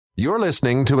You're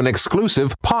listening to an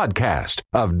exclusive podcast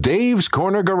of Dave's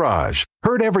Corner Garage.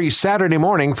 Heard every Saturday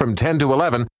morning from 10 to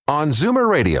 11 on Zoomer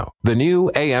Radio, the new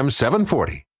AM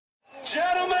 740.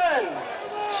 Gentlemen,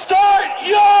 start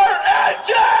your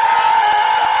engine!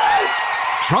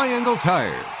 Triangle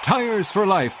Tire, Tires for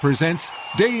Life presents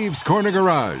Dave's Corner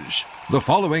Garage. The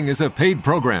following is a paid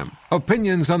program.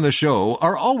 Opinions on the show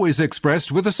are always expressed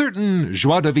with a certain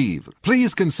joie de vivre.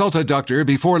 Please consult a doctor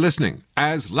before listening,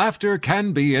 as laughter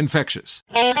can be infectious.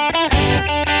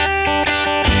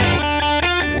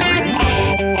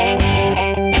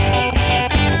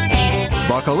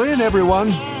 Buckle in,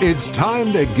 everyone. It's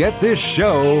time to get this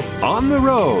show on the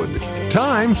road.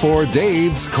 Time for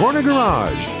Dave's Corner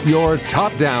Garage, your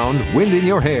top-down, wind in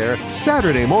your hair,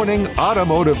 Saturday morning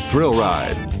automotive thrill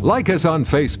ride. Like us on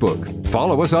Facebook,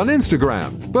 follow us on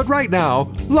Instagram, but right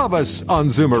now, love us on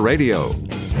Zoomer Radio.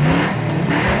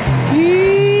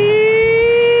 Yeehaw!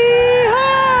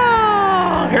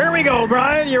 Here we go,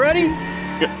 Brian. You ready?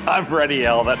 I'm ready,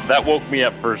 Al. That woke me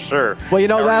up for sure. Well, you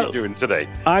know, How are you doing today?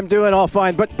 I'm doing all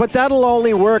fine, but that'll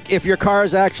only work if your car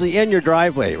is actually in your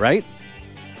driveway, right?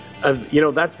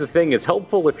 That's the thing. It's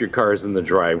helpful if your car's in the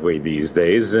driveway these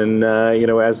days. And,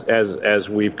 as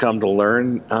we've come to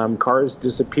learn, cars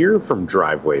disappear from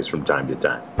driveways from time to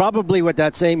time. Probably with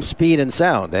that same speed and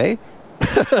sound, eh?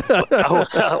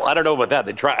 I don't know about that.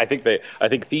 I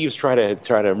think thieves try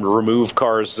to remove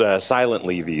cars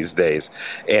silently these days,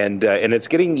 and it's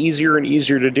getting easier and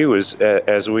easier to do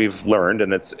as we've learned.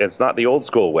 And it's not the old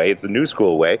school way; it's the new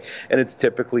school way, and it's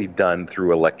typically done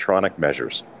through electronic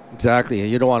measures. Exactly.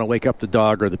 You don't want to wake up the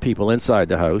dog or the people inside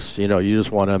the house. You know, you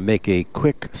just want to make a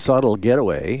quick, subtle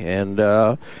getaway, and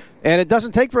it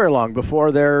doesn't take very long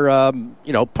before they're,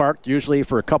 parked usually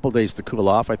for a couple days to cool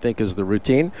off, I think is the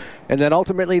routine. And then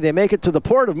ultimately they make it to the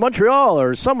port of Montreal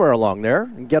or somewhere along there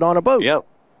and get on a boat. Yep.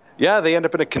 Yeah, they end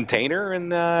up in a container,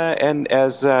 and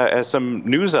as some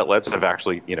news outlets have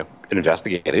actually,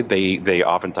 investigated, they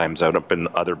oftentimes end up in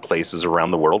other places around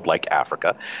the world, like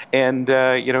Africa. And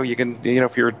you can,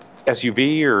 if your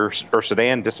SUV or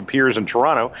sedan disappears in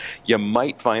Toronto, you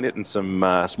might find it in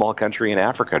some small country in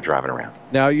Africa driving around.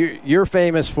 Now, you're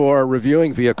famous for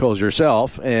reviewing vehicles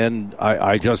yourself, and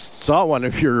I just saw one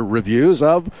of your reviews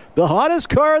of the hottest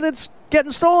car that's getting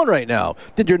stolen right now.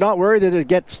 Did you not worry that it'd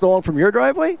get stolen from your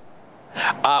driveway?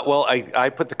 Well, I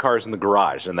put the cars in the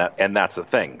garage, and that's the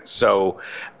thing. So,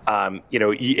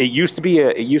 it used to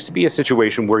be a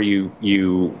situation where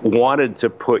you wanted to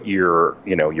put your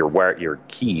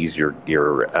keys,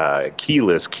 your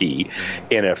keyless key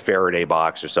in a Faraday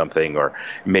box or something, or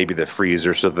maybe the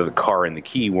freezer, so that the car and the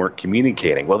key weren't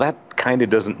communicating. Well, that kind of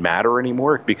doesn't matter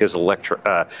anymore, because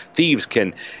thieves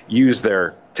can use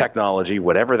their technology,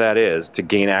 whatever that is, to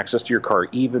gain access to your car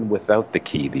even without the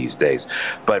key these days.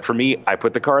 But for me, I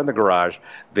put the car in the garage.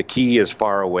 The key is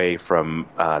far away from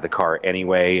the car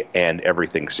anyway, and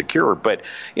everything's secure. But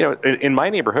in my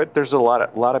neighborhood, there's a lot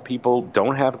of people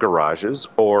don't have garages,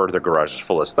 or their garage is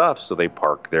full of stuff, so they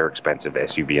park their expensive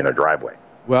SUV in their driveway.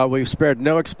 Well, we've spared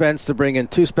no expense to bring in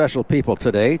two special people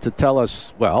today to tell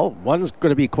us, well, one's going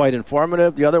to be quite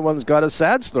informative. The other one's got a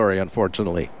sad story,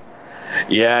 unfortunately.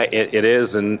 Yeah, it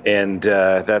is, and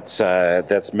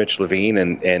that's Mitch Levine,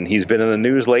 and he's been in the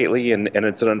news lately, and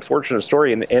it's an unfortunate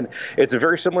story, and it's a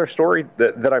very similar story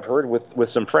that I've heard with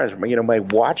some friends. My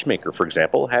watchmaker, for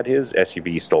example, had his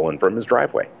SUV stolen from his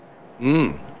driveway.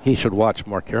 He should watch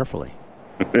more carefully.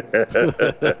 Well,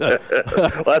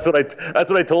 that's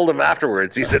what I told him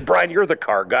afterwards. He said, "Brian, you're the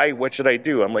car guy. What should I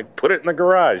do?" I'm like, "Put it in the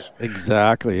garage."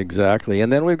 Exactly.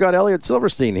 And then we've got Elliot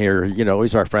Silverstein here.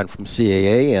 He's our friend from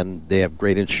CAA, and they have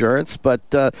great insurance,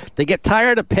 but they get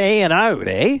tired of paying out,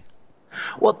 eh?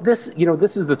 Well, this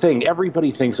is the thing.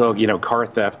 Everybody thinks, car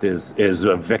theft is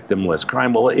a victimless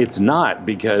crime. Well, it's not,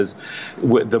 because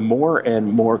the more and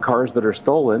more cars that are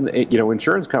stolen,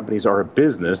 insurance companies are a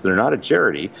business. They're not a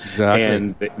charity. Exactly.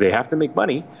 And they have to make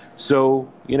money.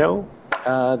 So, the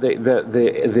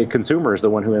consumer is the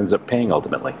one who ends up paying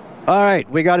ultimately. All right,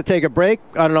 we got to take a break.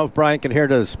 I don't know if Brian can hear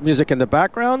this music in the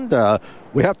background.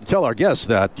 We have to tell our guests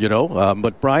that,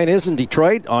 but Brian is in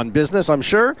Detroit on business, I'm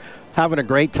sure, having a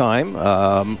great time.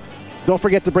 Don't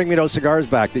forget to bring me those cigars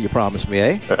back that you promised me,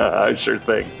 eh? Sure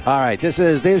thing. All right, this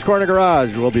is Dave's Corner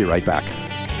Garage. We'll be right back.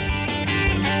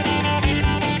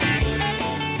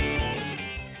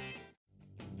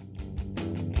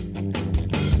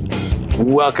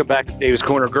 Welcome back to Dave's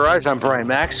Corner Garage. I'm Brian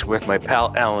Max with my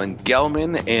pal Alan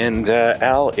Gelman, and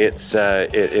Al, it's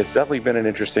definitely been an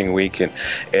interesting week, and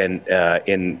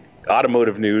in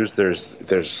automotive news, there's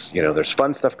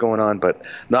fun stuff going on, but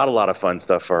not a lot of fun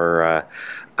stuff are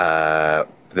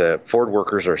the Ford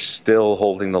workers are still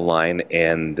holding the line,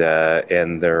 and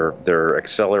they're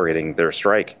accelerating their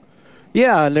strike.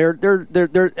 Yeah, and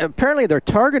they're apparently they're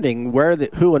targeting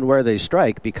who and where they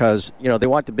strike because they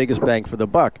want the biggest bang for the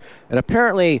buck, and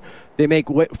apparently they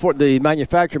the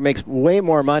manufacturer makes way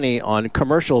more money on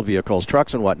commercial vehicles,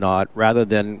 trucks and whatnot, rather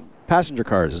than passenger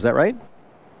cars. Is that right?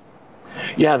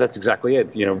 Yeah, that's exactly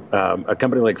it. A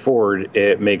company like Ford,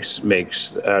 it makes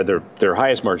their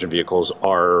highest margin vehicles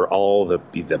are all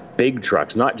the big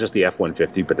trucks, not just the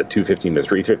F-150, but the 250 and the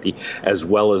 350, as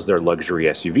well as their luxury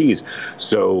SUVs.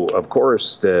 So, of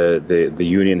course, the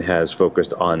union has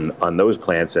focused on those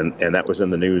plants, and that was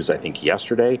in the news, I think,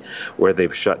 yesterday, where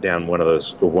they've shut down one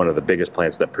of the biggest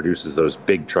plants that produces those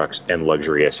big trucks and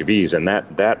luxury SUVs, and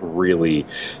that really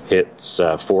hits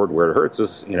Ford where it hurts.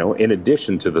 Is in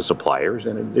addition to the suppliers,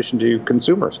 in addition to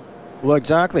consumers. Well,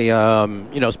 exactly.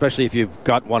 Especially if you've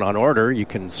got one on order, you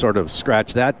can sort of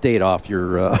scratch that date off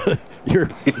your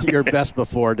your best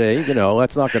before day.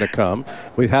 That's not going to come.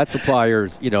 We've had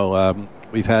suppliers.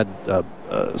 We've had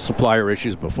supplier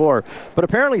issues before, but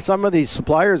apparently some of these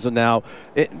suppliers are now.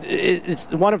 It's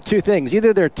one of two things: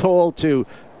 either they're told to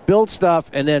build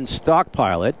stuff and then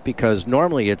stockpile it because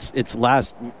normally it's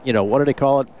last. What do they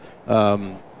call it?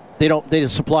 They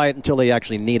supply it until they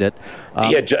actually need it.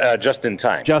 Just in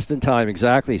time. Just in time,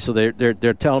 exactly. So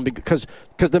they're telling because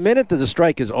the minute that the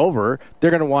strike is over, they're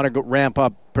going to want to ramp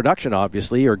up production,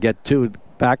 obviously, or get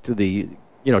back to the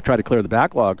try to clear the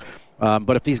backlog.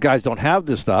 But if these guys don't have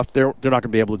this stuff, they're not going to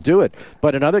be able to do it.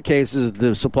 But in other cases,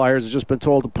 the suppliers have just been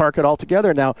told to park it all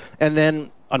together now, and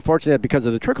then. Unfortunately, because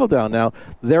of the trickle down now,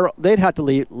 they'd have to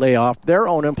lay off their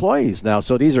own employees now.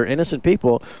 So these are innocent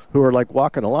people who are like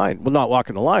walking the line. Well, not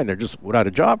walking the line; they're just without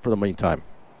a job for the meantime.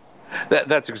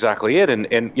 That's exactly it, and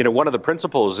one of the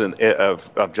principles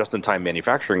of just-in-time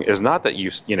manufacturing is not that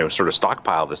you sort of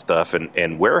stockpile this stuff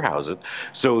and warehouse it.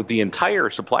 So the entire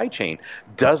supply chain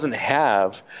doesn't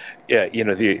have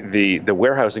the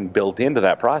warehousing built into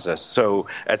that process. So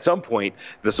at some point,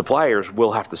 the suppliers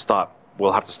will have to stop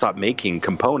making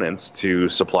components to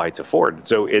supply to Ford.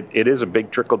 So it is a big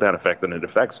trickle-down effect, and it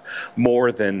affects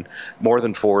more than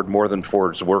Ford, more than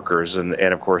Ford's workers, and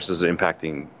of course is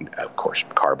impacting, of course,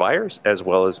 car buyers as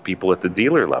well as people at the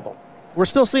dealer level. We're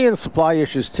still seeing supply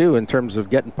issues, too, in terms of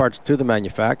getting parts to the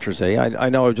manufacturers. I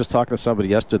know I was just talking to somebody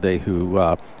yesterday who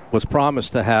was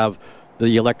promised to have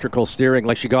the electrical steering.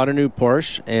 Like, she got a new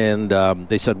Porsche, and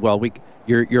they said, well,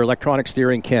 your electronic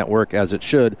steering can't work as it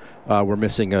should. We're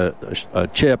missing a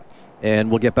chip, and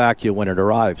we'll get back to you when it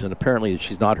arrives. And apparently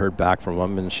she's not heard back from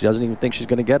them, and she doesn't even think she's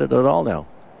going to get it at all now.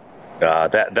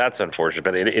 That's unfortunate,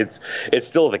 but it's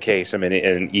still the case. I mean,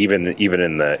 and even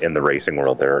in the racing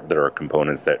world, there are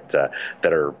components that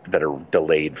are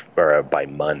delayed by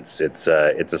months. It's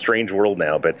a strange world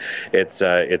now, but it's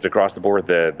across the board.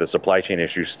 The supply chain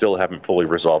issues still haven't fully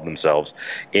resolved themselves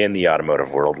in the automotive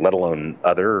world, let alone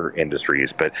other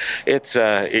industries. But it's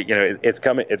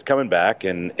coming back,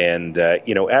 and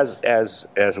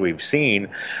as we've seen,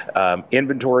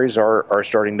 inventories are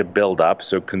starting to build up.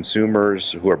 So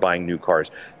consumers who are buying new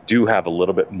cars do have a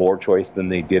little bit more choice than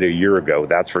they did a year ago,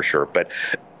 that's for sure. But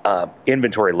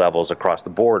inventory levels across the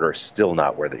board are still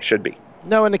not where they should be.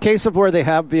 No, in the case of where they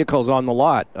have vehicles on the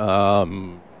lot,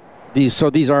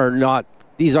 these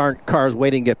aren't cars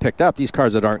waiting to get picked up. These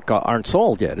cars that aren't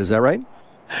sold yet. Is that right?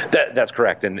 That's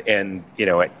correct, and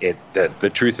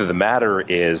the truth of the matter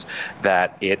is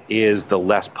that it is the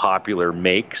less popular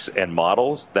makes and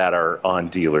models that are on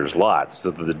dealers' lots.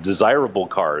 So the desirable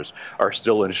cars are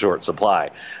still in short supply.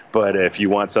 But if you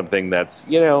want something that's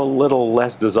a little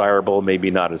less desirable,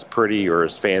 maybe not as pretty or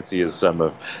as fancy as some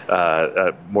of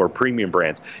more premium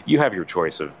brands, you have your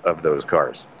choice of those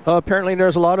cars. Apparently,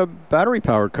 there's a lot of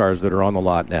battery-powered cars that are on the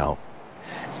lot now.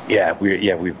 Yeah,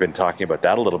 we've been talking about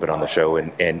that a little bit on the show,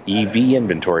 and EV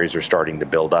inventories are starting to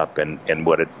build up, and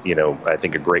what it's, I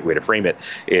think a great way to frame it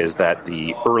is that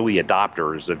the early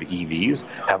adopters of EVs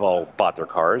have all bought their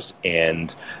cars,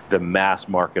 and the mass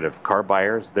market of car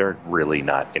buyers, they're really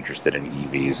not interested in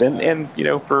EVs, and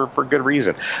for good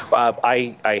reason.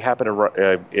 I happened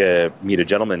to meet a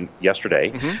gentleman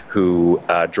yesterday who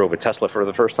drove a Tesla for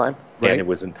the first time, and it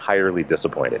was entirely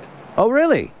disappointed. Oh,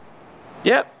 really?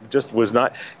 Yeah, just was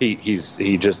not.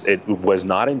 It was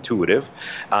not intuitive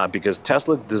because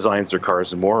Tesla designs their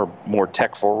cars more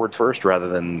tech forward first rather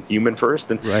than human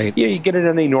first. And you get in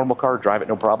any normal car, drive it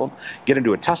no problem. Get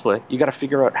into a Tesla, you got to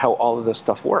figure out how all of this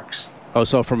stuff works. Oh,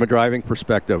 so from a driving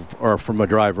perspective, or from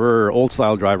a old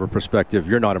style driver perspective,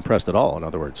 you're not impressed at all. In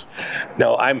other words,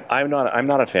 no, I'm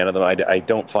not a fan of them. I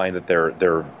don't find that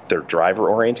they're driver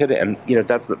oriented, and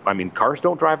cars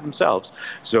don't drive themselves,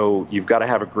 so you've got to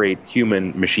have a great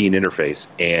human machine interface,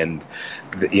 and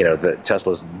the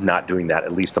Tesla's not doing that,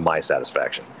 at least to my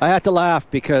satisfaction. I have to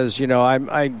laugh because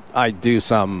I do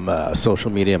some social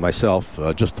media myself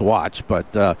just to watch, but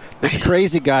there's a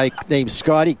crazy guy named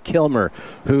Scotty Kilmer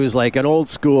who's like an old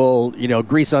school,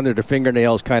 grease under the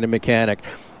fingernails kind of mechanic.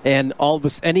 And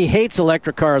and he hates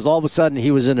electric cars. All of a sudden,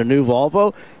 he was in a new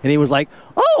Volvo, and he was like,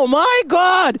 "Oh my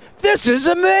God, this is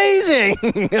amazing!"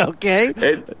 Okay,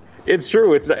 it's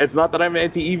true. It's not that I'm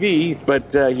anti-EV, but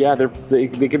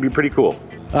they can be pretty cool.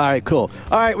 All right, cool.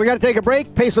 All right, we got to take a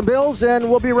break, pay some bills, and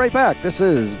we'll be right back. This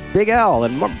is Big Al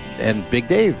and Big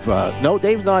Dave. No,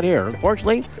 Dave's not here.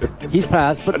 Unfortunately, he's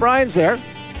passed, but Brian's there.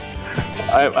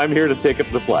 I'm here to take up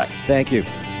the slack. Thank you.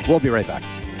 We'll be right back.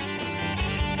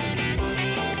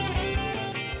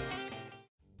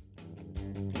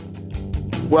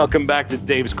 Welcome back to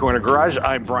Dave's Corner Garage.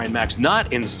 I'm Brian Max,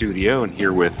 not in studio, and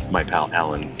here with my pal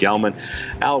Alan Gelman.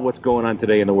 Al, what's going on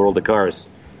today in the world of cars?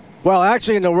 Well,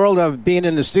 actually, in the world of being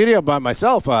in the studio by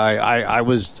myself, I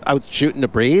was out shooting the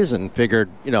breeze and figured,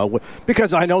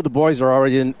 because I know the boys are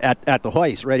already at the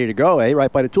hoist, ready to go,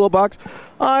 right by the toolbox.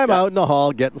 I'm out in the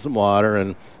hall getting some water,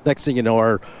 and next thing you know,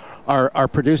 our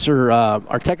producer,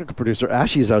 our technical producer,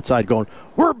 Ashley, is outside going,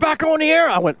 "We're back on the air."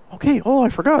 I went, "Okay, I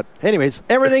forgot." Anyways,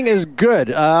 everything is good.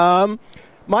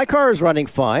 My car is running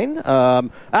fine.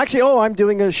 Actually, I'm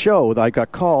doing a show that I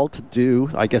got called to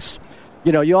do, I guess.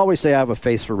 You always say I have a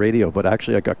face for radio, but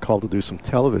actually I got called to do some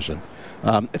television.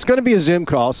 It's going to be a Zoom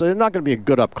call, so they're not going to be a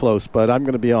good up close, but I'm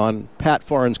going to be on Pat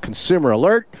Foran's Consumer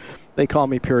Alert. They call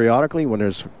me periodically when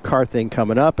there's a car thing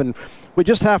coming up, and we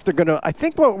just have to I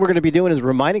think what we're going to be doing is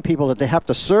reminding people that they have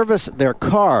to service their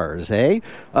cars,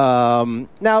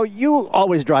 Now, you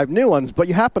always drive new ones, but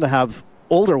you happen to have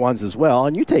older ones as well,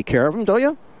 and you take care of them, don't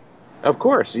you? Of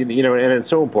course, and it's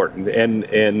so important, and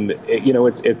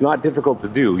it's not difficult to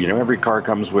do. Every car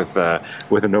comes with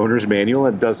an owner's manual.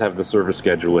 It does have the service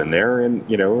schedule in there, and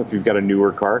if you've got a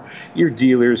newer car, your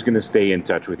dealer is going to stay in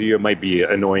touch with you. It might be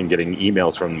annoying getting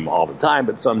emails from them all the time,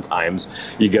 but sometimes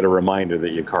you get a reminder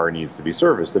that your car needs to be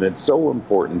serviced, and it's so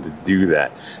important to do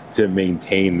that to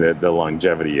maintain the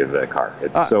longevity of the car.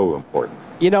 It's so important.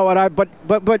 You know what? But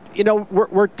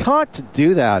we're taught to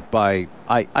do that by.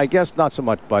 I guess not so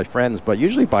much by friends, but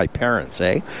usually by parents,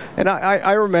 And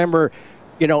I remember,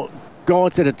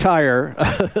 going to the tire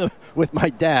with my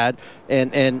dad,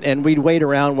 and we'd wait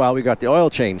around while we got the oil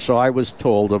change. So I was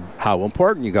told of how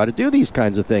important you got to do these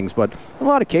kinds of things. But in a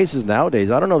lot of cases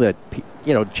nowadays, I don't know that,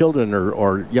 children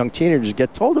or young teenagers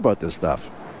get told about this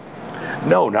stuff.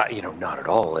 No, not at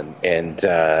all, and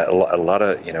a lot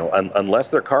of unless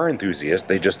they're car enthusiasts,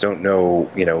 they just don't know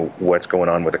what's going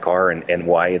on with the car and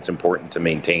why it's important to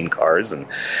maintain cars, and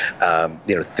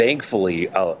thankfully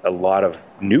a lot of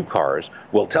new cars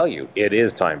will tell you it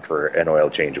is time for an oil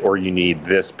change, or you need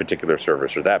this particular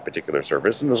service or that particular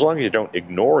service, and as long as you don't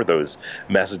ignore those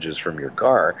messages from your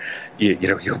car,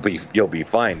 you'll be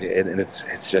fine, and it's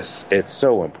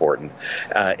so important,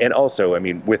 and also,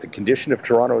 with the condition of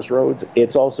Toronto's roads,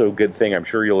 it's also a good thing. I'm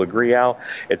sure you'll agree, Al.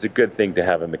 It's a good thing to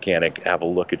have a mechanic have a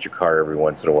look at your car every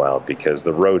once in a while, because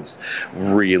the roads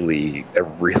really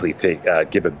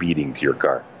give a beating to your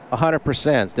car.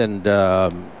 100%, and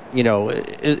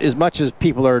as much as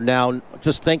people are now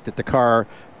just think that the car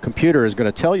computer is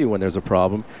going to tell you when there's a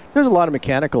problem, there's a lot of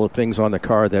mechanical things on the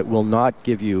car that will not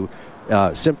give you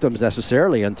symptoms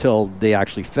necessarily until they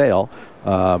actually fail.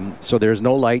 So there's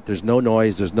no light, there's no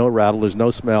noise, there's no rattle, there's no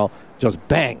smell, just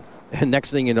bang. And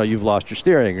next thing you know, you've lost your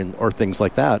steering or things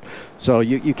like that. So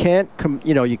you can't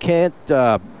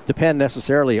depend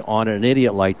necessarily on an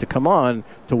idiot light to come on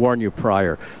to warn you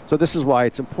prior. So this is why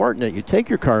it's important that you take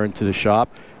your car into the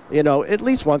shop, at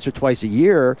least once or twice a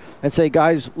year, and say,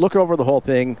 guys, look over the whole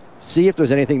thing, see if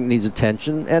there's anything that needs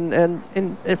attention. And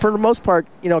for the most part,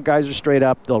 guys are straight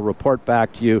up. They'll report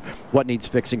back to you what needs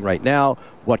fixing right now,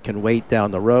 what can wait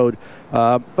down the road.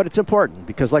 But it's important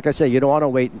because, like I say, you don't want to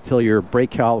wait until your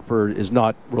brake caliper is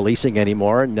not releasing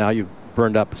anymore, and now you've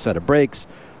burned up a set of brakes.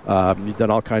 You've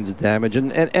done all kinds of damage.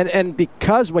 And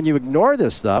because when you ignore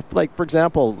this stuff, like, for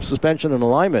example, suspension and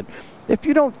alignment, if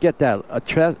you don't get that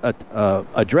addressed,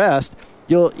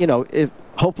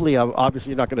 hopefully, obviously,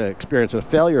 you're not going to experience a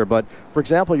failure. But, for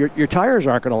example, your tires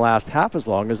aren't going to last half as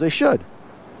long as they should.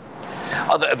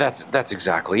 Oh, that's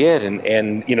exactly it,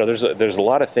 and there's a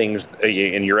lot of things,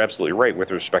 and you're absolutely right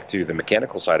with respect to the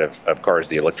mechanical side of cars.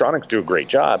 The electronics do a great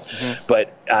job,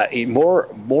 but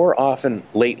more often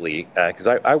lately, because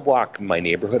I walk my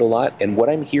neighborhood a lot, and what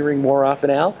I'm hearing more often,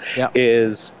 Al,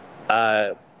 is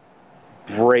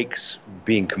brakes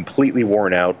being completely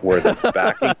worn out, where the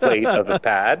backing plate of the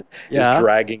pad is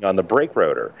dragging on the brake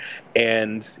rotor,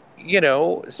 and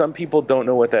some people don't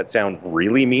know what that sound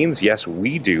really means. Yes,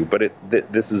 we do, but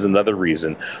this is another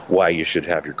reason why you should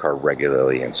have your car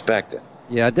regularly inspected.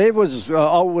 Yeah, Dave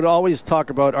would always talk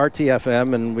about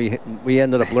RTFM, and we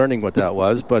ended up learning what that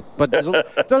was. But there's a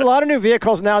lot of new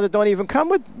vehicles now that don't even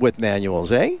come with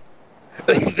manuals, eh?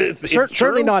 It's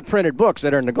certainly not printed books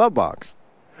that are in the glove box.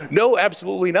 No,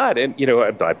 absolutely not. And,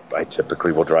 I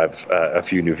typically will drive a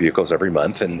few new vehicles every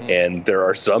month, and there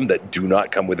are some that do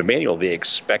not come with a manual. They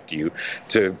expect you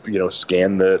to,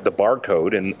 scan the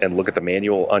barcode and look at the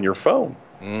manual on your phone.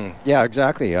 Yeah,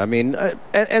 exactly. I mean,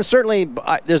 and certainly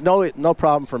there's no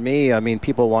problem for me. I mean,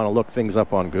 people want to look things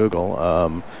up on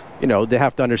Google. They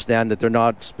have to understand that they're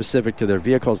not specific to their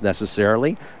vehicles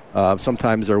necessarily.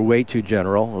 Sometimes they're way too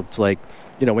general. It's like,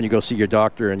 when you go see your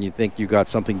doctor and you think you got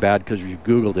something bad because you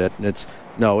Googled it, and it's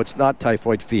not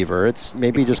typhoid fever. It's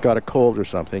maybe you just got a cold or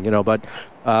something, But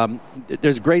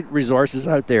there's great resources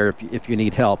out there if you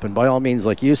need help. And by all means,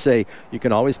 like you say, you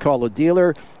can always call a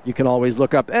dealer. You can always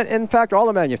look up. And in fact, all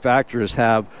the manufacturers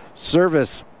have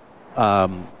service,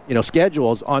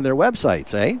 schedules on their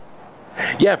websites, eh?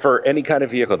 Yeah, for any kind of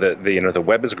vehicle, the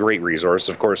web is a great resource.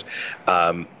 Of course,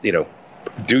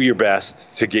 do your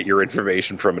best to get your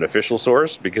information from an official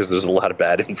source, because there's a lot of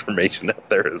bad information out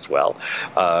there as well.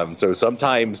 So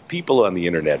sometimes people on the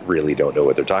internet really don't know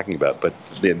what they're talking about, but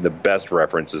the best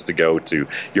reference is to go to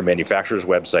your manufacturer's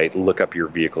website, look up your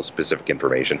vehicle specific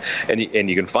information, and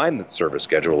you can find the service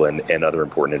schedule and other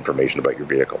important information about your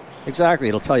vehicle. Exactly.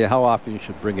 It'll tell you how often you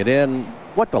should bring it in,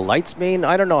 what the lights mean.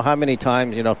 I don't know how many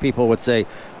times, people would say,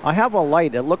 I have a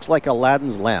light, it looks like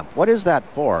Aladdin's lamp. What is that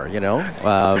for,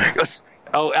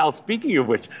 Oh, Al, speaking of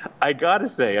which, I got to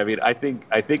say, I mean, I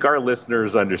think our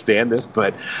listeners understand this,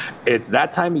 but it's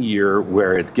that time of year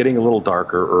where it's getting a little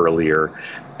darker earlier.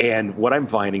 And what I'm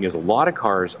finding is a lot of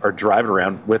cars are driving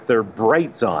around with their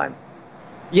brights on.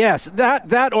 Yes,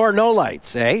 that or no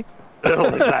lights, eh?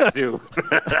 That too.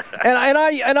 and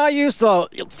I used to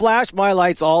flash my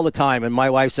lights all the time, and my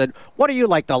wife said, "What are you,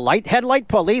 like the headlight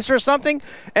police or something?"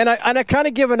 And I kind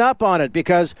of given up on it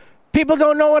because people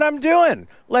don't know what I'm doing.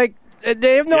 Like,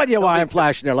 they have no idea why I'm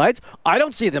flashing their lights. I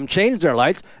don't see them change their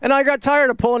lights, and I got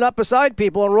tired of pulling up beside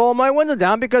people and rolling my window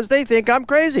down because they think I'm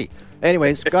crazy.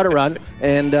 Anyways, got to run.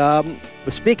 And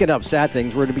speaking of sad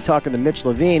things, we're going to be talking to Mitch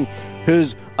Levine,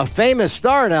 who's a famous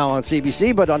star now on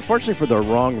CBC, but unfortunately for the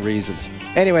wrong reasons.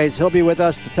 Anyways, he'll be with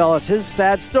us to tell us his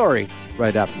sad story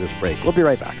right after this break. We'll be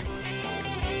right back.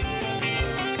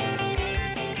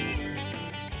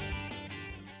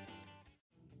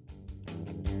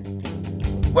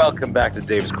 Welcome back to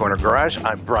Dave's Corner Garage.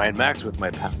 I'm Brian Max with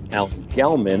my pal Alan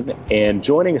Gelman, and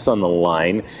joining us on the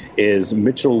line is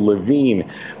Mitchell Levine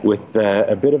with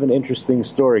a bit of an interesting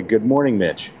story. Good morning,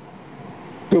 Mitch.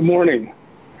 Good morning.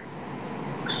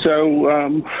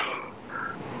 So,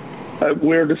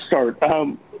 where to start?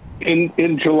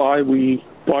 In July, we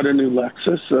bought a new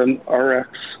Lexus, an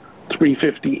RX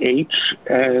 350H,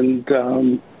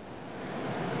 and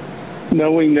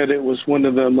knowing that it was one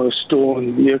of the most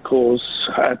stolen vehicles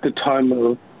at the time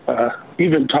of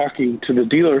even talking to the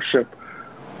dealership,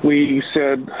 we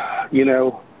said,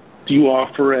 do you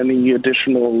offer any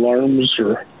additional alarms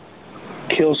or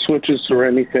kill switches or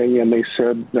anything? And they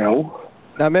said no.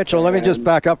 Now, Mitchell, let me just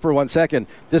back up for 1 second.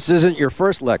 This isn't your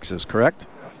first Lexus, correct?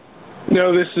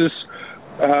 No, this is,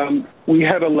 we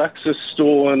had a Lexus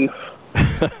stolen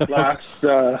last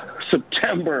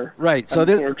September. Right. So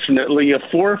unfortunately, a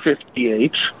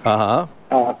 450H.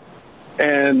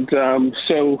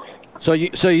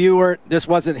 So you were. This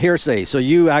wasn't hearsay. So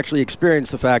you actually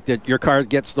experienced the fact that your cars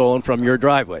get stolen from your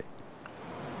driveway.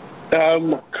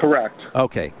 Correct.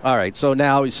 Okay. All right. So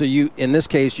now, you, in this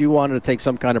case, you wanted to take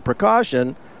some kind of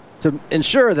precaution to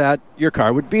ensure that your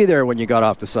car would be there when you got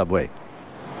off the subway.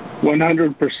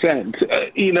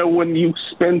 100%. When you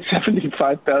spend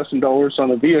 $75,000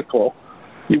 on a vehicle,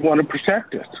 you want to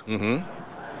protect it. Mm-hmm.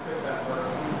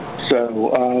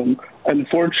 So,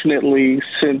 unfortunately,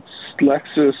 since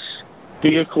Lexus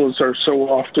vehicles are so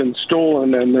often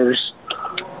stolen, and there's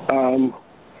a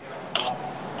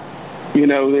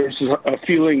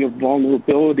feeling of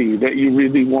vulnerability that you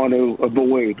really want to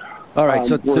avoid. All right,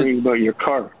 worrying about your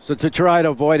car. So to try to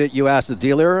avoid it, you asked the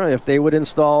dealer if they would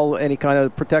install any kind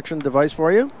of protection device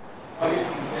for you?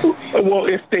 Well,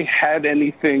 if they had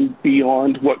anything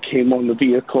beyond what came on the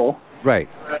vehicle, Right.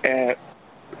 and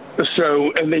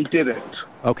they didn't.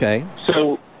 Okay.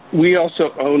 So we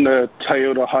also own a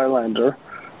Toyota Highlander.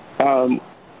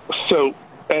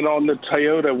 And on the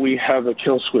Toyota, we have a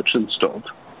kill switch installed.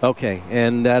 Okay.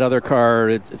 And that other car,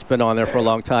 it's been on there for a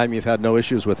long time. You've had no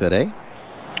issues with it, eh?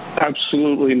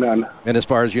 Absolutely none. And as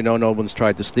far as you know, no one's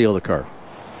tried to steal the car.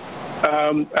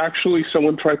 Actually,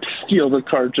 someone tried to steal the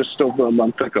car just over a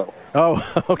month ago.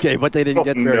 Oh, okay. But they didn't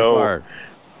get very far.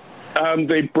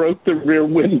 They broke the rear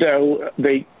window.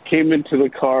 They came into the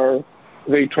car.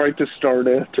 They tried to start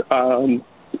it.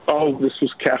 All of this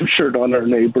was captured on our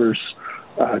neighbor's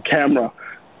camera.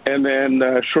 And then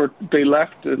they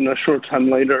left, and a short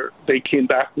time later, they came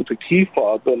back with a key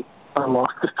fob and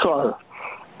unlocked the car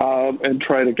and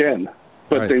tried again.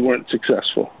 But they weren't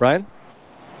successful. Brian?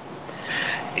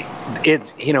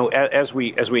 It's, as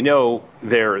we know,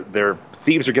 their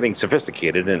thieves are getting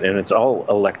sophisticated, and it's all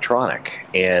electronic.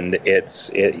 And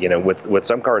with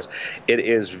some cars, it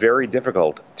is very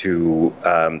difficult to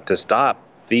stop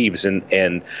thieves.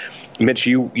 And Mitch,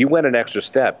 you went an extra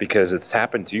step because it's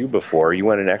happened to you before. You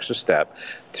went an extra step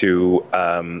to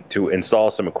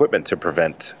install some equipment to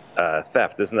prevent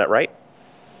theft. Isn't that right?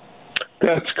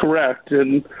 That's correct.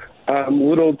 And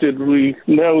little did we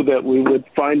know that we would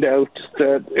find out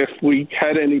that if we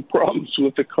had any problems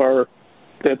with the car,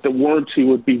 that the warranty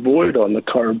would be void on the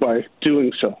car by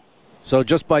doing so. So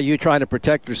just by you trying to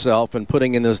protect yourself and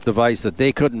putting in this device that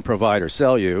they couldn't provide or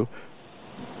sell you,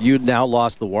 you now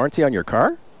lost the warranty on your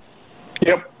car?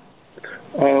 Yep.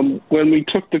 When we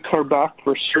took the car back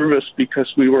for service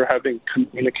because we were having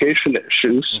communication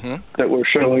issues that were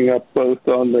showing up both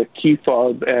on the key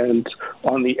fob and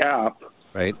on the app,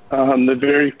 right. The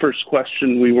very first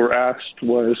question we were asked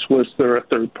was there a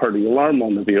third-party alarm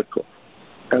on the vehicle?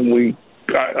 And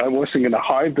I wasn't going to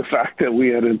hide the fact that we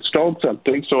had installed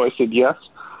something, so I said yes.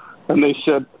 And they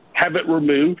said, have it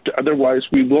removed, otherwise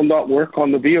we will not work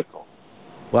on the vehicle.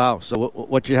 Wow. So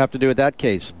what you have to do in that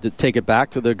case? Take it back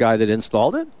to the guy that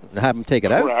installed it and have him take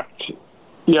it out? Correct.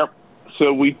 Yep.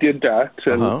 So we did that,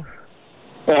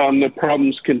 and the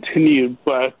problems continued.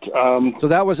 But so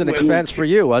that was an expense for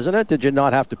you, wasn't it? Did you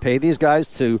not have to pay these guys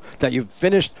that you've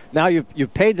finished? Now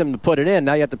you've paid them to put it in.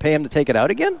 Now you have to pay them to take it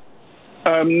out again?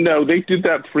 No, they did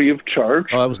that free of charge.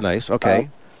 Oh, that was nice. Okay.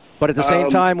 But at the same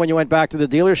time, when you went back to the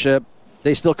dealership,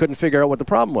 they still couldn't figure out what the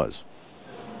problem was.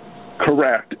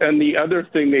 Correct. And the other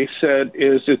thing they said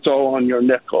is it's all on your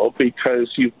nickel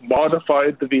because you've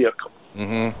modified the vehicle.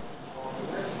 Mm-hmm.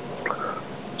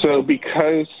 So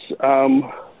because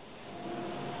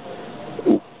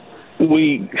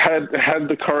we had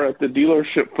the car at the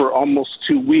dealership for almost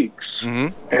 2 weeks,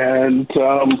 and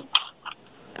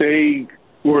they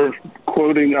were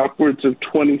quoting upwards of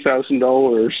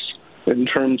 $20,000 in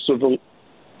terms of a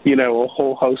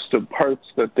whole host of parts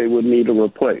that they would need to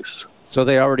replace. So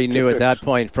they already knew at that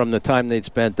point, from the time they'd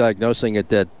spent diagnosing it,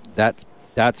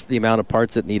 that's the amount of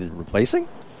parts that needed replacing?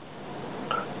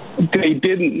 They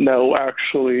didn't know,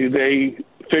 actually. They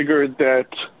figured that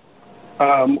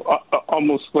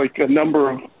almost like a number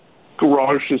of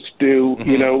garages do,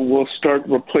 we'll start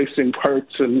replacing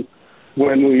parts, and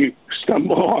when we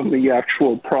stumble on the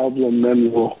actual problem,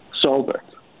 then we'll solve it.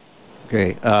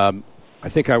 Okay. I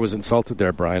think I was insulted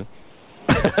there, Brian.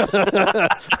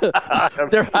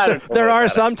 there are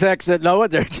some techs that know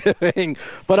what they're doing,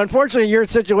 but unfortunately, in your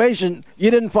situation, you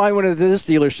didn't find one at this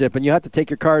dealership, and you had to take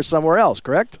your car somewhere else.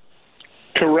 Correct?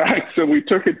 Correct. So we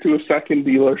took it to a second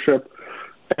dealership,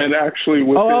 and actually,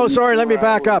 sorry. Let me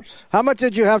back up. How much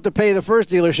did you have to pay the first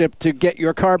dealership to get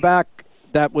your car back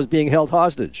that was being held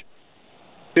hostage?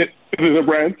 The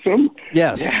ransom?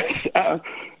 Yes.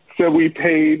 So we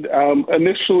paid.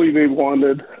 Initially, they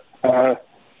wanted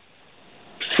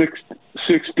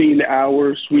 16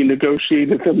 hours. We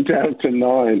negotiated them down to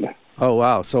 9. Oh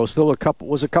wow! So still a couple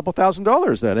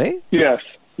 $1,000 then, eh? Yes.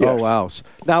 Oh wow!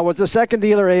 Now, was the second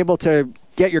dealer able to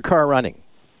get your car running?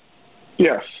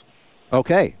 Yes.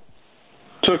 Okay.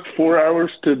 Took 4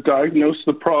 hours to diagnose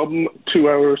the problem, 2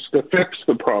 hours to fix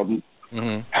the problem.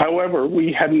 Mm-hmm. However,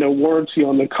 we had no warranty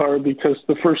on the car because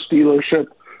the first dealership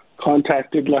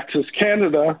contacted Lexus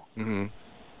Canada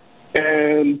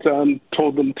and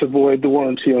told them to void the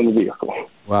warranty on the vehicle.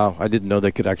 Wow, I didn't know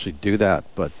they could actually do that,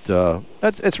 but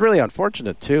it's really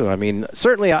unfortunate too. I mean,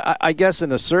 certainly, I guess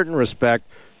in a certain respect,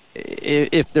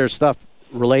 if there's stuff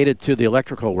related to the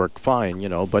electrical work, fine,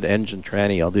 but engine,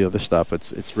 tranny, all the other stuff,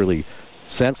 it's really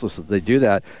senseless that they do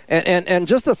that. And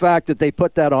just the fact that they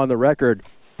put that on the record,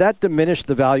 that diminished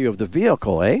the value of the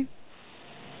vehicle, eh?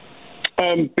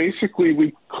 Basically,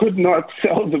 we could not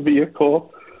sell the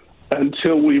vehicle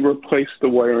until we replace the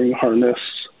wiring harness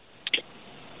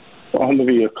on the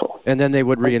vehicle. And then they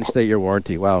would reinstate your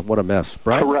warranty. Wow, what a mess.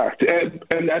 Brian? Correct.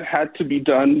 And that had to be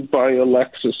done by a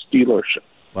Lexus dealership.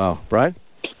 Wow. Brian?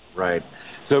 Right.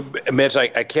 So, Mitch,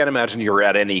 I can't imagine you're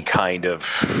at any kind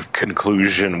of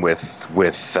conclusion with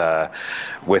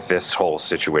this whole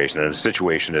situation. And the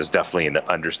situation is definitely an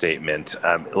understatement.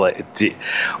 What do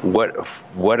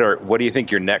you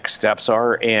think your next steps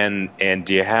are? And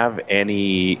do you have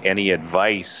any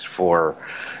advice for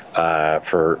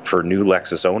new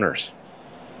Lexus owners?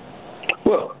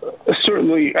 Well,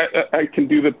 certainly I can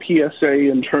do the PSA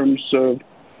in terms of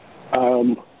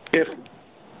if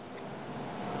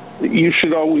you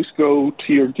should always go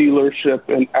to your dealership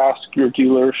and ask your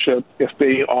dealership if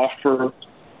they offer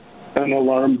an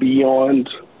alarm beyond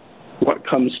what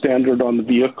comes standard on the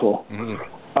vehicle.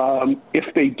 Mm-hmm.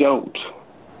 If they don't,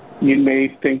 you may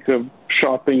think of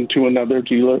shopping to another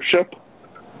dealership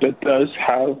that does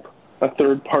have a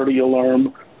third-party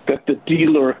alarm that the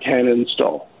dealer can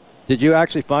install. Did you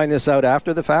actually find this out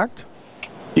after the fact?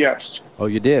 Yes. Oh,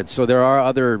 you did. So there are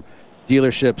other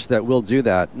dealerships that will do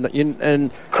that,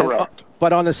 correct.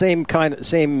 But on the same kind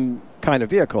of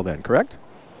vehicle, then, correct?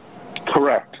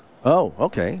 Correct. Oh,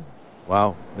 okay.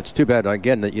 Wow, it's too bad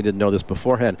again that you didn't know this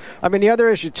beforehand. I mean, the other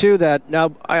issue too that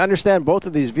now I understand both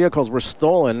of these vehicles were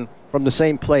stolen from the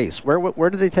same place. Where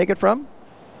did they take it from?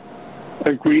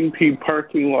 A Green Pea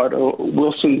parking lot,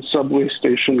 Wilson subway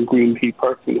station, Green Pea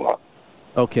parking lot.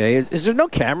 Okay, is there no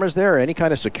cameras there or any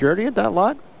kind of security at that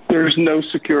lot? There's no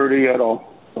security at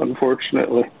all,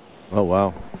 unfortunately. Oh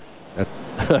wow.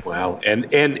 Wow, and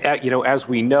as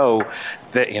we know,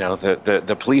 that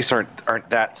the police aren't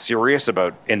that serious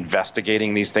about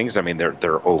investigating these things. I mean,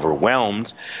 they're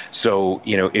overwhelmed. So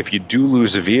if you do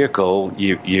lose a vehicle,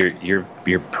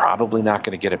 you're probably not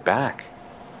going to get it back.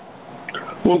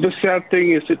 Well, the sad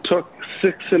thing is, it took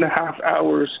 6.5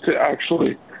 hours to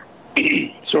actually,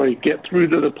 get through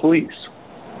to the police.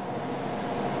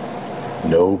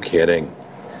 No kidding.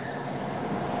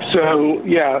 So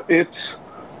yeah, it's.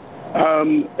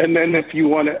 And then if you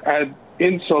want to add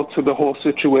insult to the whole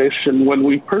situation, when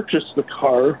we purchased the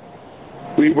car,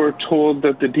 we were told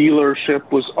that the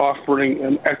dealership was offering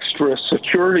an extra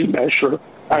security measure,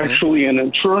 actually an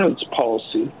insurance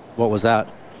policy. What was that?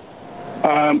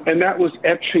 And that was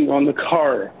etching on the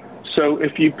car. So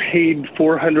if you paid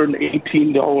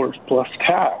 $418 plus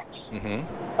tax,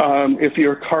 if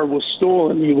your car was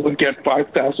stolen, you would get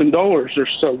 $5,000 or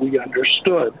so, we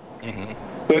understood.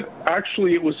 But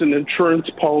actually, it was an insurance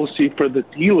policy for the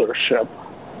dealership,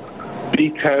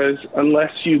 because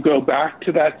unless you go back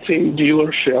to that same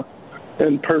dealership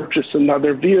and purchase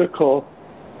another vehicle,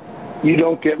 you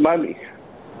don't get money.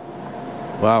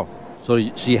 Wow. So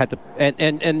you had to,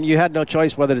 and you had no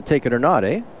choice whether to take it or not,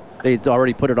 eh? They'd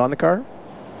already put it on the car?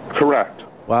 Correct.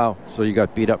 Wow. So you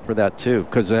got beat up for that too.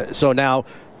 So now,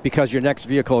 because your next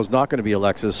vehicle is not going to be a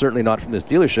Lexus, certainly not from this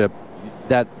dealership,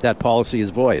 that policy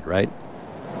is void, right?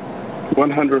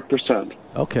 100%.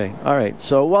 Okay. All right.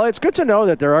 So, well, it's good to know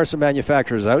that there are some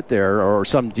manufacturers out there, or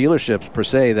some dealerships per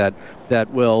se, that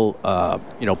will,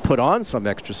 put on some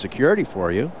extra security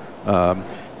for you.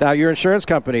 Now, your insurance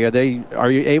company,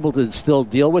 are you able to still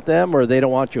deal with them, or they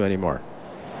don't want you anymore?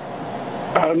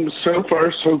 So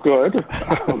far, so good.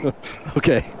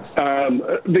 Okay.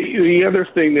 The other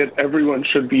thing that everyone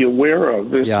should be aware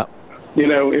of is,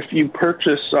 if you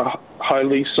purchase a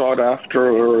highly sought after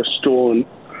or a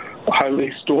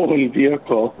highly stolen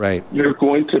vehicle, right, you're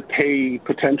going to pay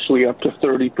potentially up to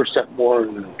 30% more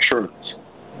in insurance.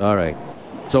 All right.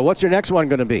 So what's your next one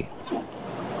going to be?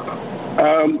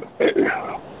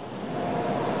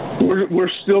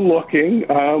 We're still looking.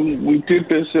 We did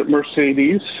visit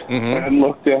Mercedes and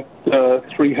looked at the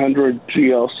 300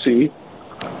 GLC.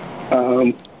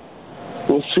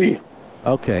 We'll see.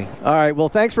 Okay. All right. Well,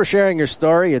 thanks for sharing your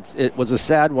story. It was a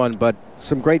sad one, but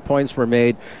some great points were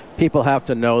made. People have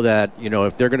to know that,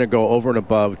 if they're going to go over and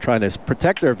above trying to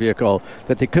protect their vehicle,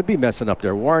 that they could be messing up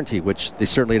their warranty, which they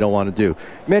certainly don't want to do.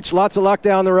 Mitch, lots of luck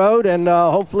down the road, and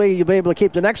hopefully you'll be able to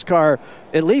keep the next car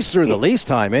at least through the lease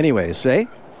time anyways, eh?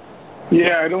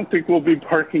 Yeah, I don't think we'll be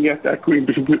parking at that Green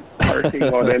Pea parking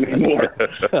lot anymore.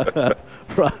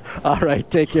 All right.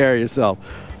 Take care of yourself.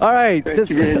 All right. Thank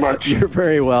you very much. You're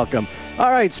very welcome.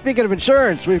 All right. Speaking of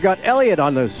insurance, we've got Elliot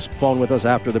on the phone with us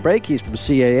after the break. He's from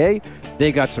CAA.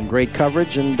 They got some great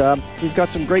coverage, and he's got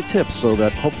some great tips so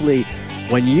that hopefully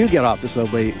when you get off the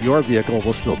subway, your vehicle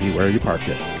will still be where you parked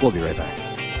it. We'll be right back.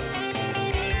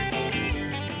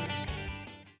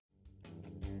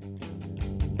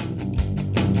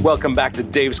 Welcome back to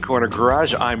Dave's Corner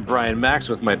Garage. I'm Brian Max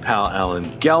with my pal Alan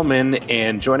Gelman,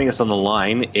 and joining us on the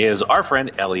line is our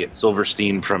friend Elliot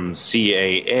Silverstein from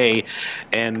CAA.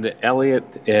 And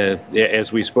Elliot,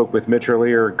 as we spoke with Mitch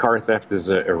earlier, car theft is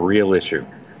a real issue.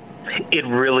 It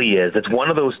really is. It's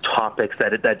one of those topics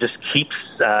that just keeps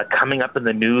coming up in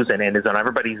the news and is on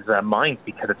everybody's minds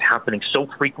because it's happening so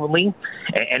frequently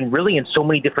and really in so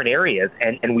many different areas.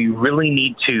 And we really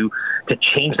need to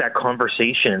change that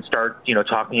conversation and start,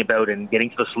 talking about and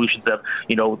getting to the solutions of,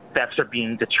 thefts are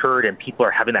being deterred and people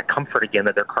are having that comfort again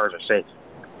that their cars are safe.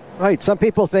 Right. Some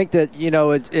people think that,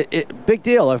 it's big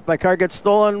deal. If my car gets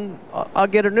stolen, I'll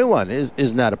get a new one.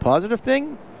 Isn't that a positive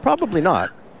thing? Probably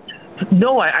not.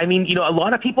 No, I mean, a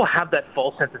lot of people have that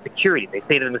false sense of security. They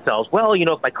say to themselves, well,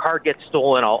 if my car gets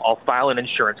stolen, I'll file an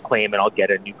insurance claim and I'll get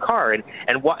a new car. And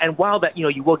while that,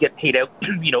 you will get paid out,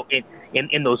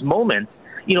 in those moments,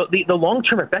 the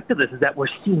long-term effect of this is that we're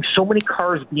seeing so many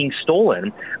cars being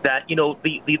stolen that,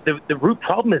 the root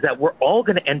problem is that we're all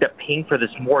going to end up paying for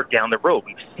this more down the road.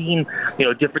 We've seen,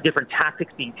 different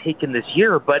tactics being taken this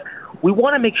year, but we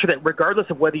want to make sure that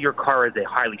regardless of whether your car is a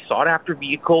highly sought-after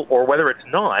vehicle or whether it's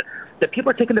not, that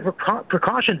people are taking the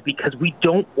precautions because we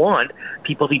don't want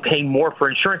people to be paying more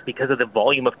for insurance because of the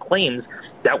volume of claims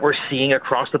that we're seeing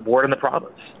across the board in the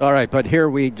province. All right, but here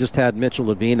we just had Mitchell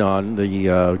Levine on,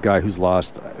 the guy who's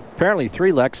lost apparently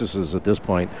 3 Lexuses at this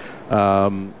point.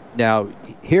 Now,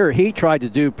 here he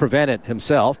tried to prevent it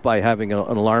himself by having an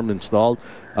alarm installed.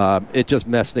 It just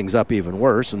messed things up even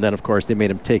worse, and then of course they made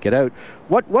him take it out.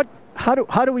 If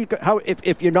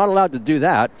you're not allowed to do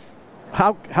that,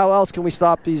 how else can we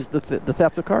stop the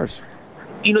theft of cars?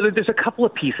 There's a couple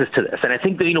of pieces to this, and I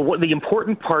think that, what the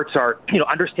important parts are,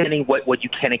 understanding what you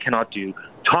can and cannot do,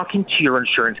 talking to your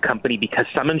insurance company, because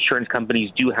some insurance companies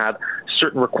do have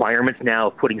certain requirements now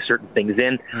of putting certain things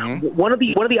in. Mm-hmm. One of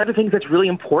the other things that's really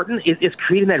important is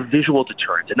creating that visual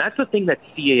deterrent, and that's the thing that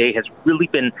CAA has really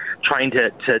been trying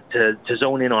to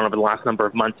zone in on over the last number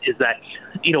of months. Is that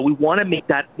we want to make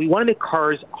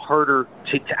cars harder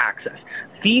to access.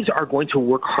 Thieves are going to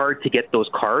work hard to get those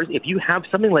cars. If you have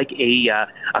something like a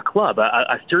club,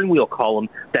 a steering wheel column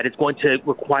that is going to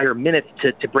require minutes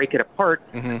to break it apart,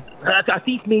 mm-hmm. A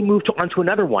thief may move on to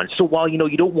another one. So while you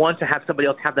don't want to have somebody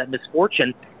else have that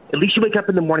misfortune, at least you wake up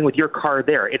in the morning with your car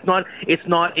there. It's not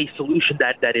a solution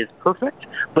that is perfect,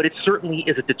 but it certainly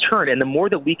is a deterrent. And the more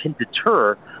that we can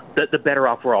deter, the better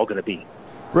off we're all going to be.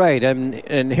 Right,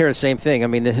 and here the same thing. I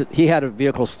mean, he had a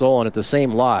vehicle stolen at the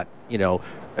same lot. Can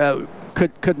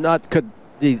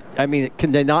they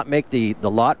not make the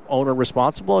lot owner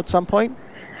responsible at some point?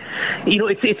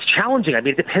 It's challenging. I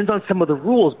mean, it depends on some of the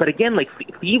rules, but again, like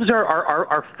thieves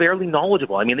are fairly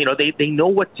knowledgeable. I mean, they know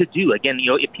what to do. Again,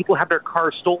 if people have their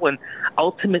cars stolen,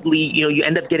 ultimately, you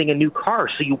end up getting a new car.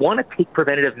 So you want to take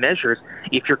preventative measures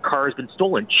if your car has been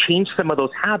stolen. Change some of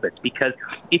those habits, because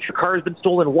if your car has been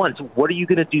stolen once, what are you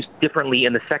going to do differently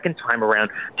in the second time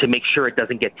around to make sure it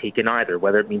doesn't get taken either?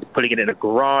 Whether it means putting it in a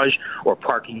garage or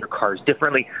parking your cars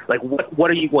differently, like what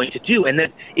are you going to do? And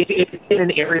then if it's in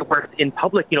an area where it's in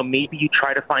public, maybe you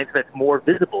try to find something that's more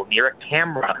visible near a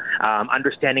camera,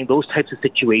 understanding those types of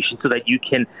situations so that you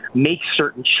can make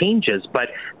certain changes. But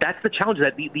that's the challenge,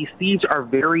 that these thieves are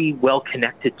very well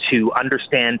connected to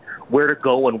understand where to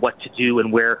go and what to do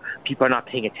and where people are not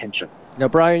paying attention. Now,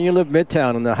 Brian, you live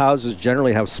Midtown, and the houses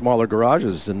generally have smaller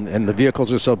garages, and the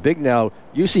vehicles are so big now,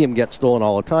 you see them get stolen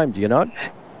all the time, do you not?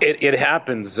 It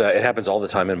happens. It happens all the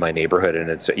time in my neighborhood,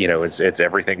 and it's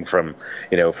everything from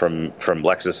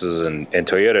Lexuses and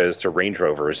Toyotas to Range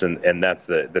Rovers, and that's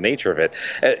the nature of it.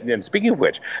 And speaking of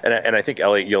which, and I think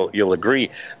Elliot, you'll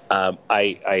agree,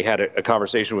 I had a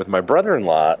conversation with my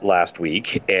brother-in-law last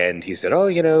week, and he said, "Oh,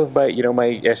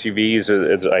 my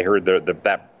SUVs. I heard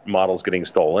that model's getting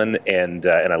stolen," and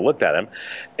I looked at him,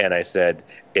 and I said,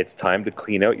 "It's time to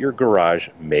clean out your garage,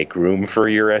 make room for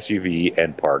your SUV,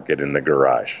 and park it in the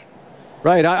garage."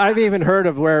 Right. I've even heard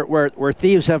of where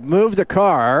thieves have moved a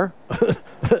car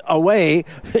away.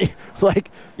 Like,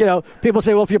 people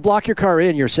say, well, if you block your car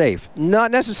in, you're safe.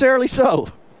 Not necessarily so.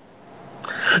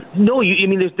 No,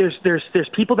 there's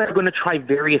people that are going to try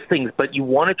various things, but you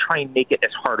want to try and make it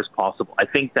as hard as possible. I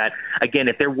think that, again,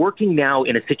 if they're working now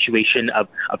in a situation of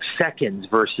seconds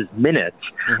versus minutes,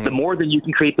 mm-hmm. the more that you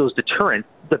can create those deterrents,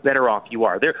 the better off you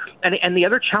are. And the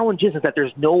other challenge is that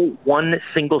there's no one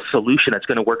single solution that's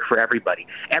going to work for everybody.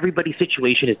 Everybody's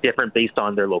situation is different based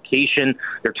on their location,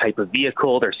 their type of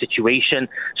vehicle, their situation.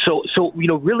 So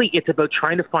really it's about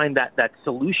trying to find that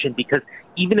solution, because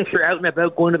even if you're out and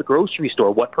about going to the grocery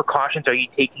store, what precautions are you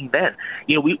taking then?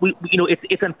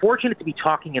 It's unfortunate to be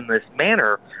talking in this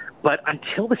manner, but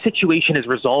until the situation is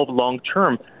resolved long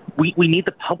term, we need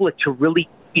the public to really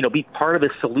be part of the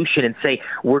solution and say,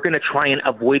 we're going to try and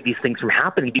avoid these things from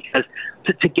happening, because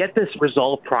to get this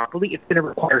resolved properly, it's going to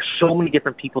require so many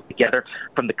different people together,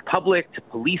 from the public to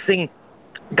policing,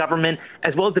 government,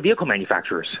 as well as the vehicle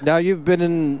manufacturers. Now, you've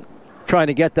been trying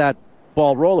to get that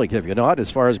ball rolling, have you not,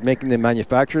 as far as making the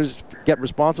manufacturers get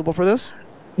responsible for this?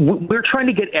 We're trying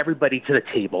to get everybody to the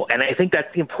table, and I think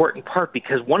that's the important part,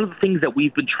 because one of the things that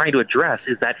we've been trying to address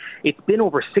is that it's been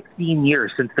over 16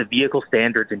 years since the vehicle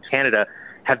standards in Canada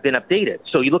have been updated.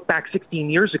 So you look back 16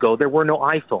 years ago, there were no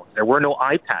iPhones, there were no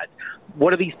iPads.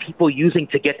 What are these people using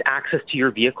to get access to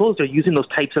your vehicles? They're using those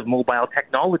types of mobile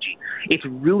technology. It's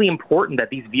really important that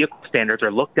these vehicle standards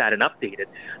are looked at and updated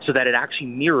so that it actually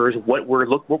mirrors what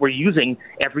we're using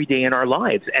every day in our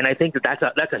lives. And I think that's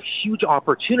a huge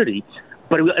opportunity,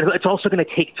 but it's also going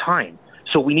to take time.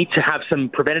 So we need to have some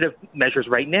preventative measures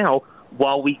right now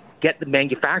while we get the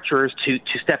manufacturers to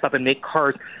step up and make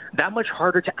cars that much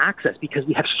harder to access, because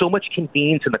we have so much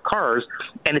convenience in the cars,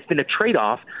 and it's been a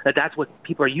trade-off that's what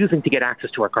people are using to get access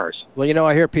to our cars. Well,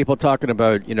 I hear people talking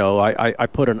about, I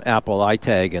put an Apple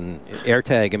iTag and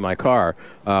AirTag in my car.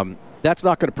 That's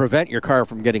not going to prevent your car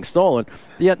from getting stolen.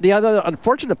 The other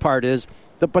unfortunate part is,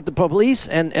 but the police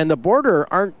and the border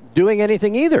aren't doing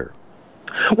anything either.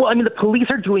 Well, I mean, the police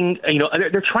are doing,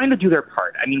 they're trying to do their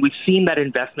part. I mean, we've seen that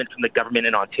investment from the government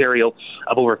in Ontario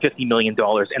of over $50 million,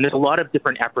 and there's a lot of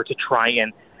different efforts to try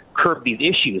and curb these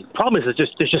issues. The problem is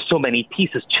there's just so many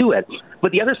pieces to it.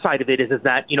 But the other side of it is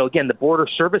that, again, the border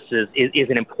services is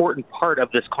an important part of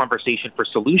this conversation for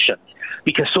solutions,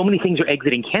 because so many things are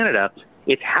exiting Canada.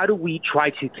 It's how do we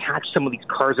try to catch some of these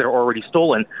cars that are already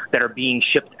stolen that are being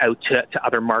shipped out to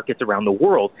other markets around the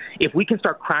world. If we can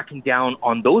start cracking down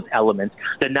on those elements,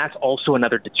 then that's also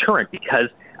another deterrent, because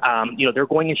they're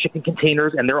going in shipping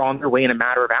containers and they're on their way in a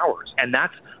matter of hours. And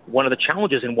that's one of the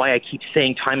challenges, and why I keep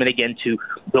saying time and again to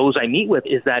those I meet with,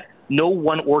 is that no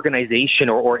one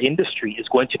organization or industry is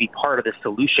going to be part of this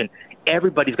solution.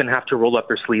 Everybody's going to have to roll up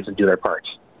their sleeves and do their parts.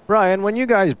 Brian, when you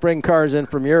guys bring cars in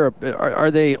from Europe, are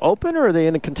they open or are they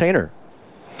in a container?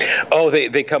 Oh,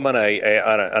 they come on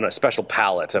a special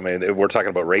pallet. I mean, we're talking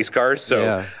about race cars,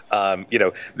 so yeah.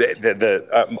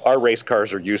 Our race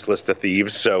cars are useless to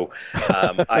thieves. So,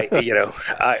 Elliot,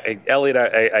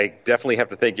 I definitely have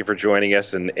to thank you for joining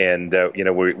us, and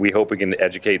we hope we can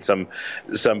educate some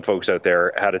folks out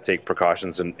there how to take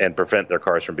precautions and prevent their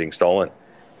cars from being stolen.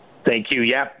 Thank you.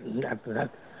 Yeah.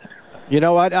 You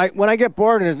know what? When I get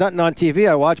bored and there's nothing on TV,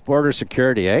 I watch Border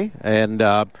Security, And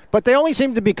but they only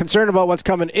seem to be concerned about what's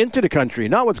coming into the country,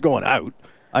 not what's going out.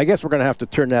 I guess we're going to have to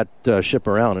turn that ship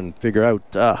around and figure out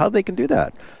how they can do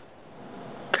that.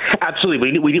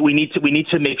 Absolutely, we need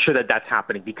to make sure that that's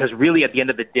happening, because really, at the end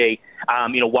of the day,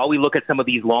 while we look at some of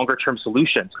these longer term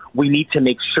solutions, we need to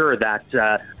make sure that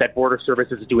that border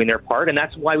services is doing their part, and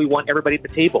that's why we want everybody at the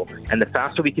table. And the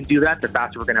faster we can do that, the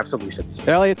faster we're going to have solutions.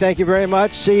 Elliot, thank you very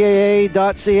much.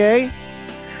 CAA.ca.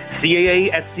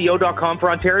 CAASCO.com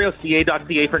for Ontario,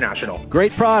 CA.ca for national.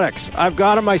 Great products. I've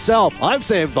got them myself. I've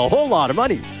saved a whole lot of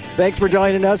money. Thanks for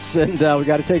joining us, and we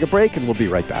got to take a break, and we'll be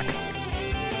right back.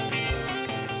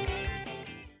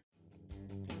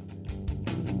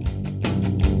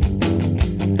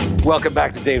 Welcome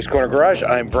back to Dave's Corner Garage.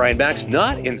 I'm Brian Max,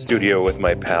 not in studio with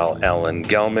my pal Alan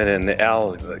Gelman. And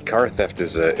Al, car theft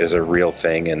is a real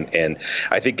thing, and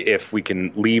I think if we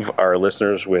can leave our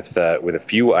listeners with a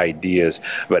few ideas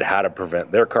about how to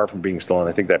prevent their car from being stolen,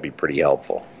 I think that'd be pretty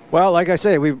helpful. Well, like I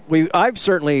say, I've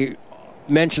certainly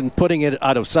mentioned putting it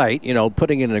out of sight,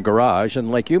 putting it in a garage,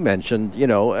 and like you mentioned,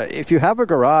 if you have a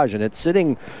garage and it's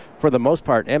sitting for the most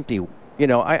part empty.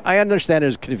 I understand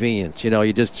there's convenience.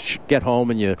 You just get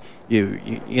home and you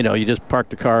just park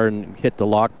the car and hit the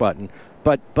lock button.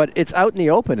 But it's out in the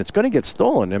open. It's going to get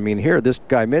stolen. I mean, here, this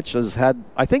guy Mitch has had.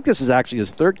 I think this is actually his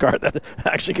third car that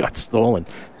actually got stolen.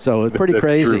 So it's pretty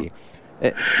crazy. True.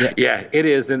 Yeah, it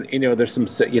is, and there's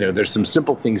some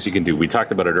simple things you can do. We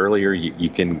talked about it earlier. You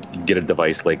can get a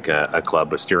device like a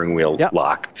club, a steering wheel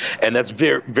lock, and that's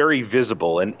very, very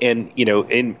visible. And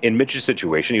in Mitch's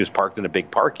situation, he was parked in a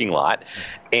big parking lot,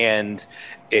 and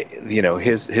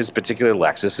his particular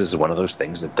Lexus is one of those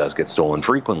things that does get stolen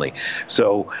frequently.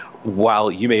 So while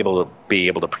you may be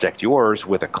able to protect yours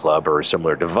with a club or a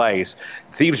similar device,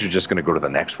 thieves are just going to go to the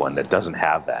next one that doesn't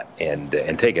have that and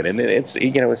take it. And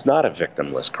it's not a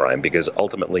victimless crime, because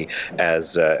ultimately,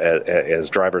 as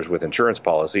drivers with insurance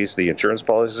policies, the insurance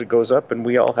policy goes up and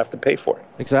we all have to pay for it.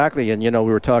 Exactly. And we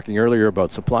were talking earlier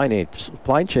about supply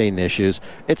chain issues.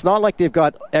 It's not like they've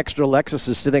got extra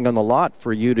Lexuses sitting on the lot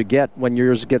for you to get when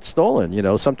yours gets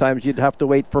stolen. Sometimes you'd have to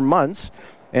wait for months.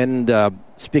 And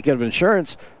speaking of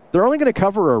insurance, they're only going to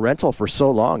cover a rental for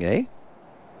so long, eh?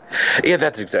 Yeah,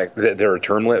 that's exactly. There are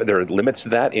limits to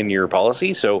that in your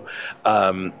policy. So,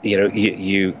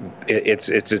 it's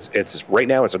right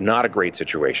now. It's not a great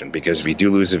situation, because if you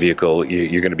do lose a vehicle,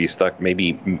 you're going to be stuck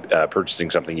maybe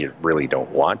purchasing something you really don't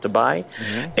want to buy,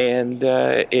 and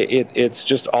it's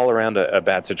just all around a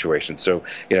bad situation. So,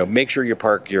 make sure you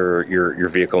park your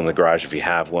vehicle in the garage if you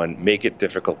have one. Make it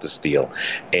difficult to steal,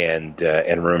 and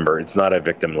remember, it's not a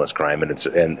victimless crime,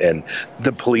 and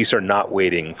the police are not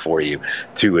waiting for you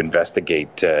to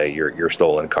investigate your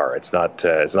stolen car. It's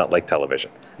not like television.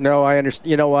 No, I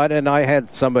understand. You know what? And I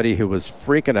had somebody who was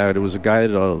freaking out. It was a guy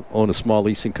that owned a small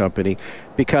leasing company,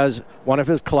 because one of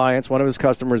his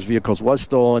customers' vehicles was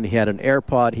stolen. He had an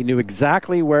AirPod. He knew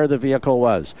exactly where the vehicle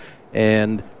was,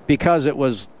 and because it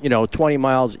was 20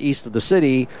 miles east of the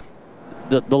city,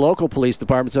 the local police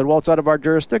department said, "Well, it's out of our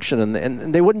jurisdiction,"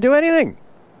 and they wouldn't do anything.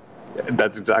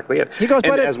 That's exactly it. He goes,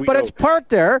 but it's parked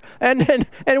there, and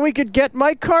we could get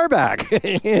my car back.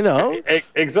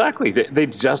 Exactly. They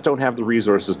just don't have the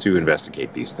resources to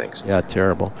investigate these things. Yeah,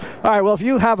 terrible. All right. Well, if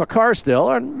you have a car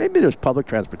still, or maybe there's public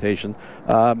transportation,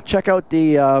 check out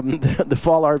the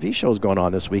fall RV shows going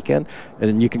on this weekend,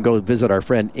 and you can go visit our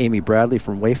friend Amy Bradley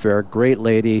from Wayfair. Great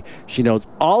lady. She knows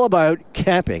all about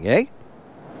camping, eh?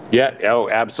 Yeah. Oh,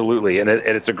 absolutely. And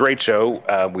it's a great show.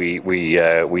 We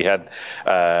had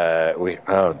I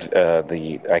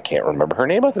can't remember her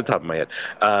name off the top of my head,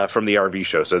 from the RV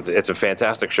show. So it's a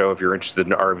fantastic show. If you're interested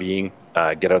in RVing,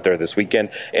 get out there this weekend.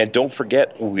 And don't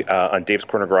forget, on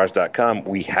davescornergarage.com,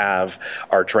 we have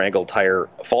our Triangle Tire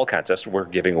Fall Contest. We're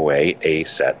giving away a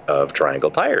set of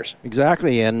Triangle tires.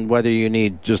 Exactly. And whether you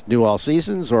need just new all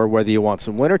seasons or whether you want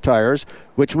some winter tires,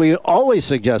 which we always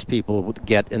suggest people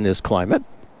get in this climate.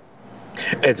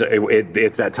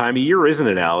 It's that time of year, isn't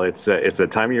it, Al? It's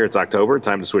that time of year. It's October.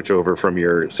 Time to switch over from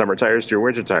your summer tires to your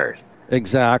winter tires.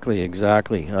 Exactly. Give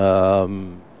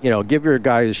your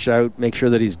guy a shout. Make sure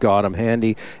that he's got them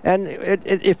handy. And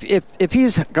if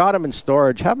he's got them in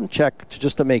storage, have him check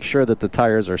just to make sure that the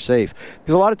tires are safe.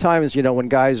 Because a lot of times, when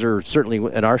guys are, certainly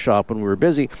in our shop when we were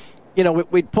busy,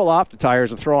 we'd pull off the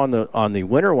tires and throw on the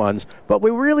winter ones, but we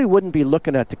really wouldn't be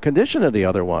looking at the condition of the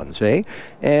other ones, eh?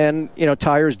 And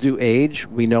tires do age.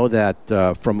 We know that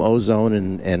from ozone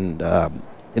and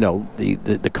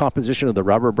the composition of the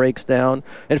rubber breaks down.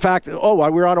 In fact, we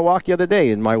were on a walk the other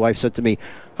day, and my wife said to me,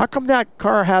 "How come that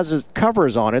car has its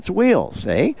covers on its wheels,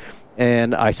 eh?"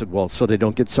 And I said, "Well, so they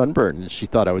don't get sunburned." And she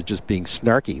thought I was just being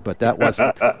snarky, but that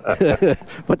wasn't.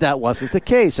 But that wasn't the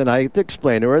case. And I had to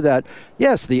explain to her that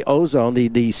yes, the ozone,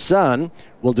 the sun,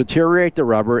 will deteriorate the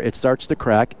rubber. It starts to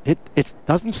crack. It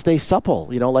doesn't stay supple.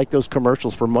 Like those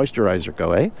commercials for moisturizer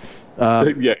go, eh?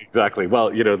 Yeah, exactly.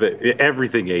 Well,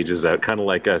 everything ages out, kind of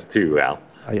like us too, Al.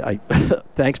 I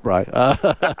thanks, Bri.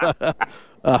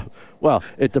 Well,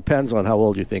 it depends on how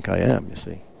old you think I am. You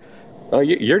see. Oh,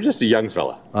 you're just a young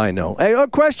fella. I know. Hey, a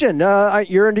question.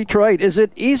 You're in Detroit. Is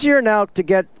it easier now to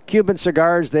get Cuban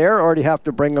cigars there, or do you have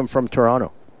to bring them from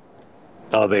Toronto?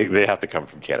 Oh, they have to come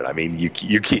from Canada. I mean, you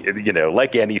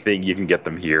like anything, you can get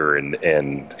them here, and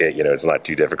it's not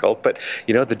too difficult. But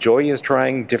the joy is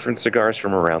trying different cigars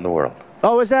from around the world.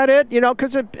 Oh, is that it?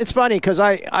 Because it's funny, because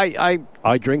I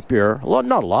drink beer.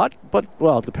 Not a lot, but,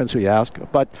 well, it depends who you ask.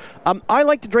 But I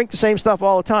like to drink the same stuff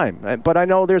all the time. But I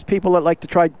know there's people that like to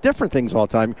try different things all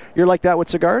the time. You're like that with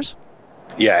cigars?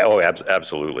 Yeah,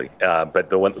 absolutely. But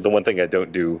the one thing I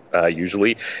don't do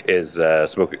usually is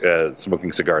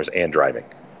smoking cigars and driving.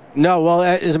 No, well,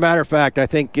 as a matter of fact, I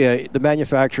think the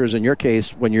manufacturers, in your case,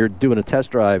 when you're doing a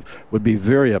test drive, would be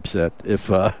very upset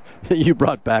if you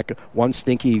brought back one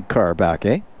stinky car back,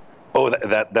 eh? Oh,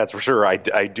 that's for sure. I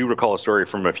do recall a story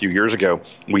from a few years ago.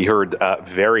 We heard a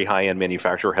very high-end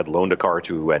manufacturer had loaned a car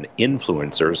to an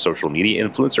influencer, a social media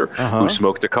influencer, who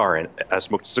smoked a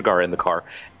cigar in the car,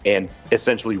 and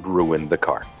essentially ruin the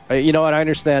car. You know what? I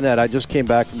understand that. I just came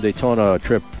back from Daytona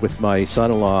trip with my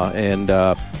son-in-law,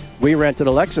 and we rented a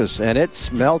Lexus, and it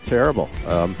smelled terrible.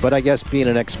 But I guess being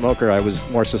an ex-smoker, I was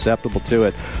more susceptible to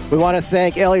it. We want to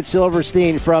thank Elliot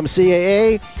Silverstein from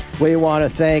CAA. We want to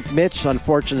thank Mitch,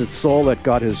 unfortunate soul that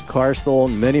got his car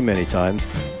stolen many, many times.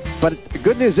 But the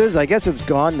good news is, I guess it's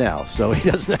gone now, so he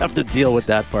doesn't have to deal with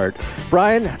that part.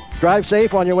 Brian, drive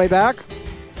safe on your way back.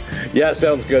 Yeah,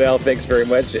 sounds good, Al. Thanks very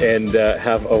much, and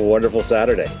have a wonderful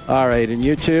Saturday. All right, and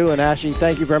you too. And Ashley,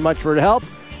 thank you very much for the help.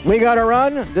 We got to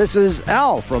run. This is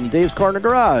Al from Dave's Corner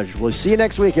Garage. We'll see you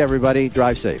next week, everybody.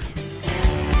 Drive safe.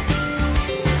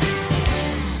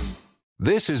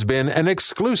 This has been an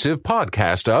exclusive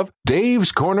podcast of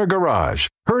Dave's Corner Garage.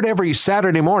 Heard every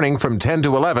Saturday morning from 10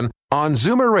 to 11 on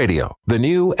Zoomer Radio, the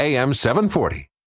new AM 740.